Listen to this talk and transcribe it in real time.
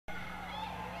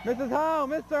Mrs. Howe,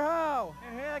 Mr. Howe.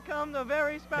 And here come the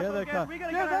very special Here they guest. come. We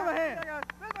gotta Give get them a hand.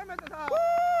 Mrs. Howe.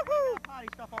 Woo-hoo. Party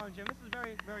stuff on, Jim. This is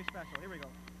very, very special. Here we go.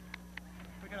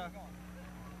 We gotta go.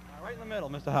 Right in the middle,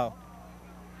 Mr. Howe.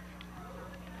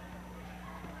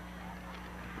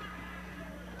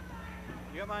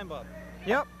 You got mine, Bob?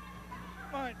 Yep.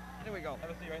 Fine. Here we go.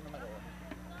 Have a seat right in the middle.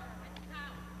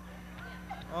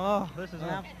 Oh, this is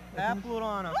an absolute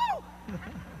honor.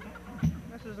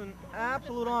 This is an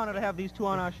absolute honor to have these two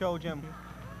on our show, Jim.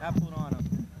 Absolute honor.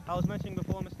 I was mentioning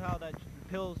before, Mr. Howe, that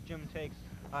pills Jim takes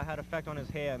had effect on his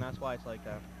hair, and that's why it's like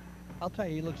that. I'll tell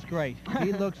you, he looks great.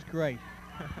 He looks great.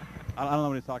 I don't know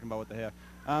what he's talking about with the hair.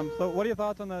 So what are your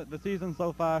thoughts on the season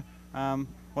so far?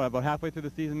 What, about halfway through the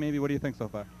season maybe? What do you think so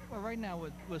far? Well, right now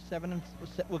we're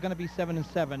going to be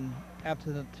 7-7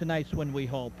 after tonight's win, we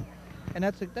hope, and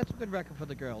that's a good record for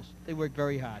the girls. They work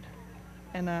very hard,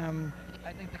 and I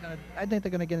think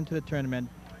they're gonna get into the tournament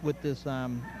with this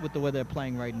with the way they're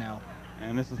playing right now.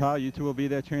 And this is how you two will be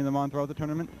there cheering them on throughout the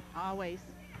tournament? Always.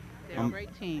 They're a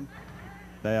great team.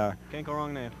 They are. Can't go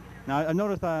wrong there. Now I've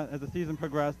noticed that as the season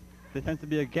progressed, there tends to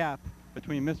be a gap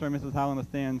between Mr. and Mrs. Howe in the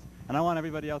stands, and I want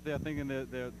everybody out there thinking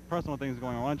their personal things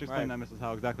going on. Why don't you explain that, Mrs.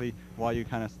 Howe, exactly why you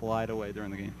kind of slide away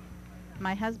during the game?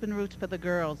 My husband roots for the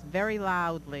girls very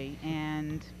loudly,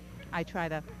 and I try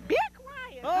to be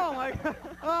quiet. Oh, my God.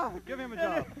 Oh, give him a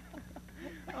job.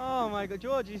 Oh, my God.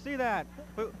 George, you see that?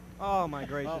 Oh, my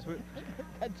gracious. Oh.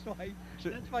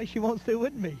 That's why she won't stay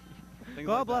with me.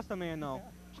 God bless the man, though.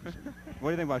 What do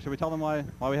you think, Bob? Should we tell them why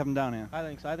we have them down here? I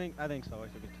think so. I think so. I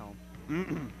should just tell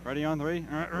them. Ready on three?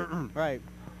 Right.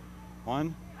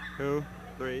 1, 2,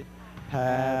 3.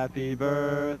 Happy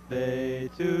birthday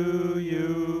to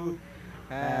you.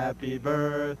 Happy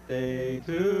birthday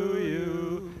to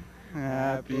you.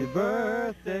 Happy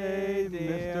birthday,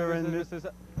 Mr. and Mrs.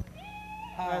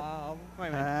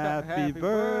 Happy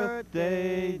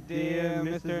birthday, dear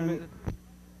Mr. and Mrs.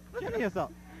 Listen to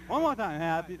yourself. One more time.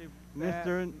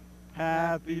 Mr. and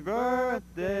Happy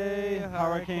birthday,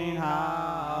 Hurricane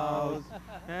House.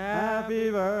 Happy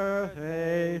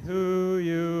birthday to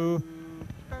you.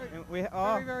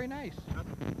 Very, very nice.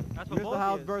 That's what Mr.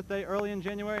 Howe's birthday early in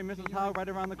January. Mrs. Howe right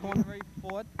around the corner. January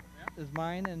 4th is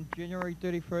mine, and January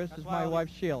 31st is my wife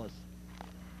Sheila's.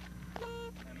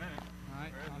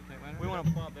 We want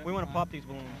to pop these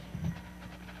balloons.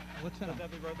 What's that?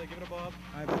 Happy birthday. Give it a Bob.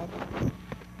 All right, Bob.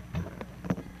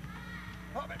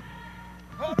 Pop it.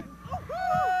 Pop it.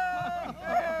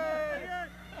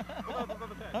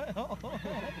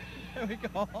 There we go.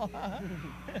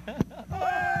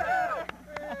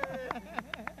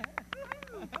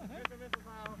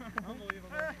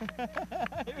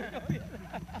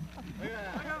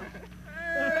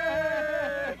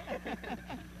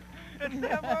 It's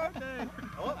their birthday.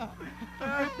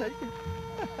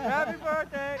 Happy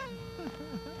birthday.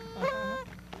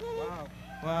 Wow.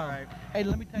 Wow. Right. Hey,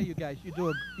 let me tell you guys,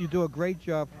 you do a great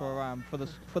job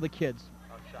for the kids.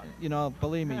 You know,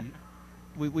 believe me,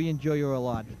 we enjoy you a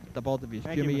lot, the both of you,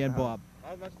 Jimmy and Bob.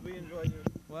 How much do we enjoy you?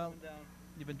 Well,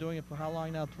 you've been doing it for how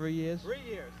long now? 3 years? 3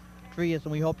 years. 3 years,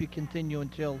 and we hope you continue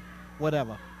until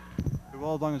whatever.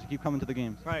 Well, as long as you keep coming to the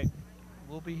games. Right.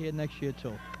 We'll be here next year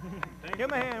too.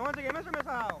 Give him a hand once again, Mr. and Miss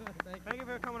Howe. Thank you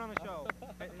for coming on the show.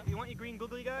 Hey, you want your green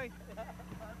googly guy?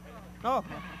 Oh.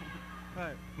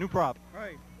 Right. New prop.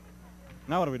 Right.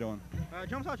 Now what are we doing?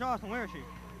 Jump Shot Jocelyn, where is she?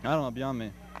 I don't know, beyond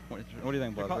me. What do you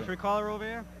think, Bob? Should we call her over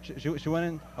here? She went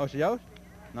in. Oh, she out?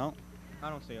 No. I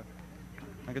don't see her.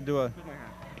 I could do a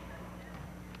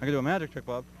magic trick,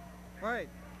 Bob. Right.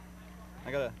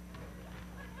 I gotta.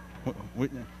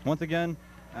 Once again,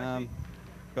 go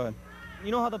ahead.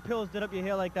 You know how the pills did up your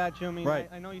hair like that, Jimmy? Right.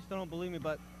 I know you still don't believe me,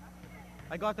 but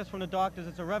I got this from the doctors.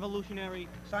 It's a revolutionary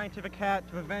scientific hat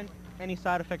to prevent any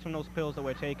side effects from those pills that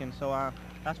we're taking. So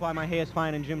that's why my hair's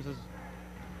fine and Jim's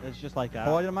is just like that.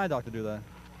 Oh, why didn't my doctor do that?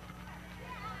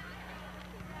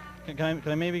 Can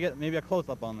I maybe get a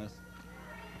close-up on this?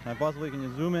 Can I possibly, can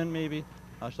you zoom in maybe?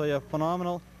 I'll show you a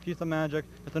phenomenal piece of magic.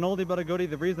 It's an oldie but a goodie.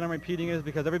 The reason I'm repeating it is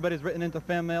because everybody's written into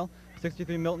fan mail,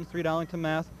 63 Milton Street, Arlington,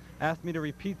 Mass. Asked me to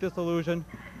repeat this illusion.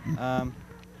 I'm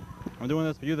doing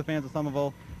this for you, the fans of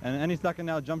Somerville. And any second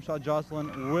now, Jump Shot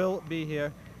Jocelyn will be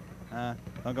here.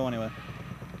 Don't go anywhere.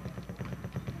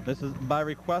 This is by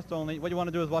request only. What you want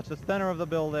to do is watch the center of the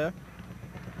bill there.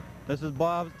 This is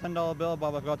Bob's $10 bill.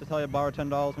 Bob, I forgot to tell you, borrow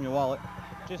 $10 from your wallet.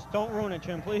 Just don't ruin it,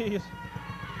 Jim, please.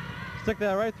 Stick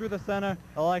that right through the center,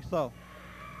 like so.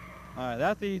 All right,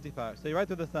 that's the easy part. See, right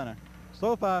through the center.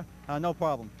 So far, no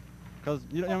problem. Because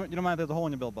you don't mind if there's a hole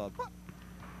in your bill, Bob.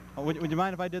 Would you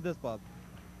mind if I did this, Bob?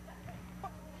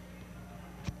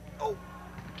 Oh,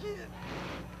 kid.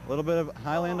 A little bit of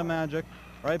Highlander magic,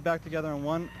 right back together in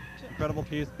one incredible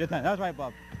piece. Get 10. That's right,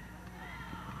 Bob.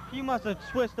 You must have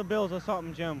switched the bills or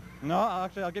something, Jim. No,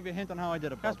 actually, I'll give you a hint on how I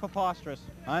did it, Bob. That's preposterous.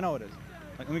 I know it is.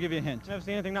 Let me give you a hint. Never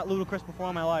seen anything that ludicrous before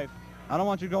in my life. I don't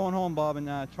want you going home, Bob, and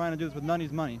trying to do this with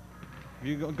Nunny's money. If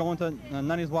you go into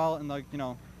Nunny's wallet and, like, you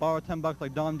know, borrow $10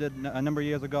 like Dom did a number of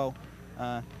years ago,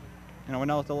 you know,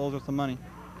 Renella still owes her some money.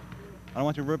 I don't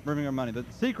want you ripping her money. The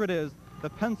secret is the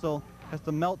pencil has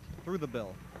to melt through the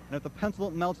bill. And if the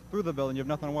pencil melts through the bill, then you have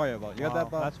nothing to worry about. You got that,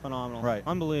 Bob? That's phenomenal. Right.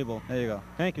 Unbelievable. There you go.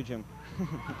 Thank you, Jim. You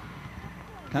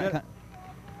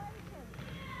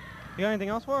You got anything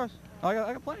else for us? I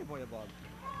got plenty for you, Bob.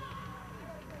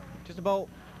 Just about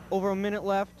over a minute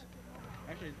left.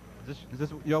 Actually, is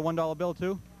this your $1 bill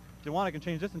too? If you want, I can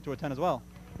change this into a 10 as well.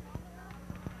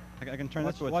 I can turn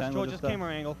this to a 10. Watch We'll George's just,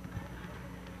 camera angle.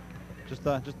 Just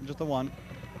a 1.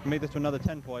 Make this to another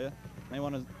 10 for you. May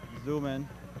want to zoom in.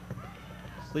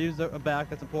 Sleeves are back.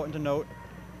 That's important to note.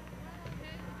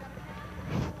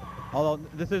 Although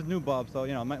this is new, Bob, so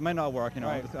you know it might not work. You know,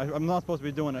 Right. I'm not supposed to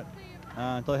be doing it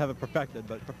until I have it perfected.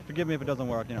 But forgive me if it doesn't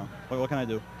work. You know, what can I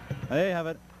do? There you have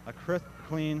it. A crisp,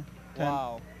 clean 10.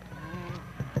 Wow.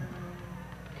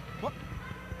 What?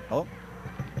 Oh,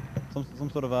 some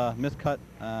sort of miscut.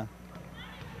 Wait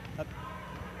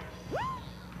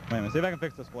a minute, see if I can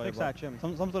fix this for you. Fix that, Jim.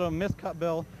 Some sort of miscut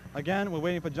bill. Again, we're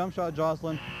waiting for jump shot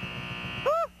Jocelyn.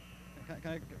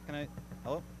 Can I?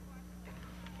 Hello?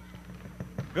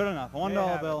 Good enough. A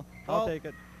 $1 bill. I'll take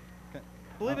it. Okay.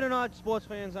 Believe it or not, sports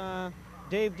fans,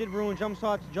 Dave did ruin jump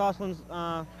shots Jocelyn's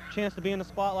chance to be in the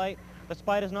spotlight. The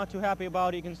Spider's not too happy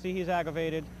about it. You can see he's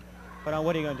aggravated. But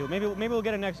what are you going to do? Maybe we'll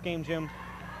get a next game, Jim.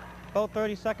 About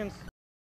 30 seconds.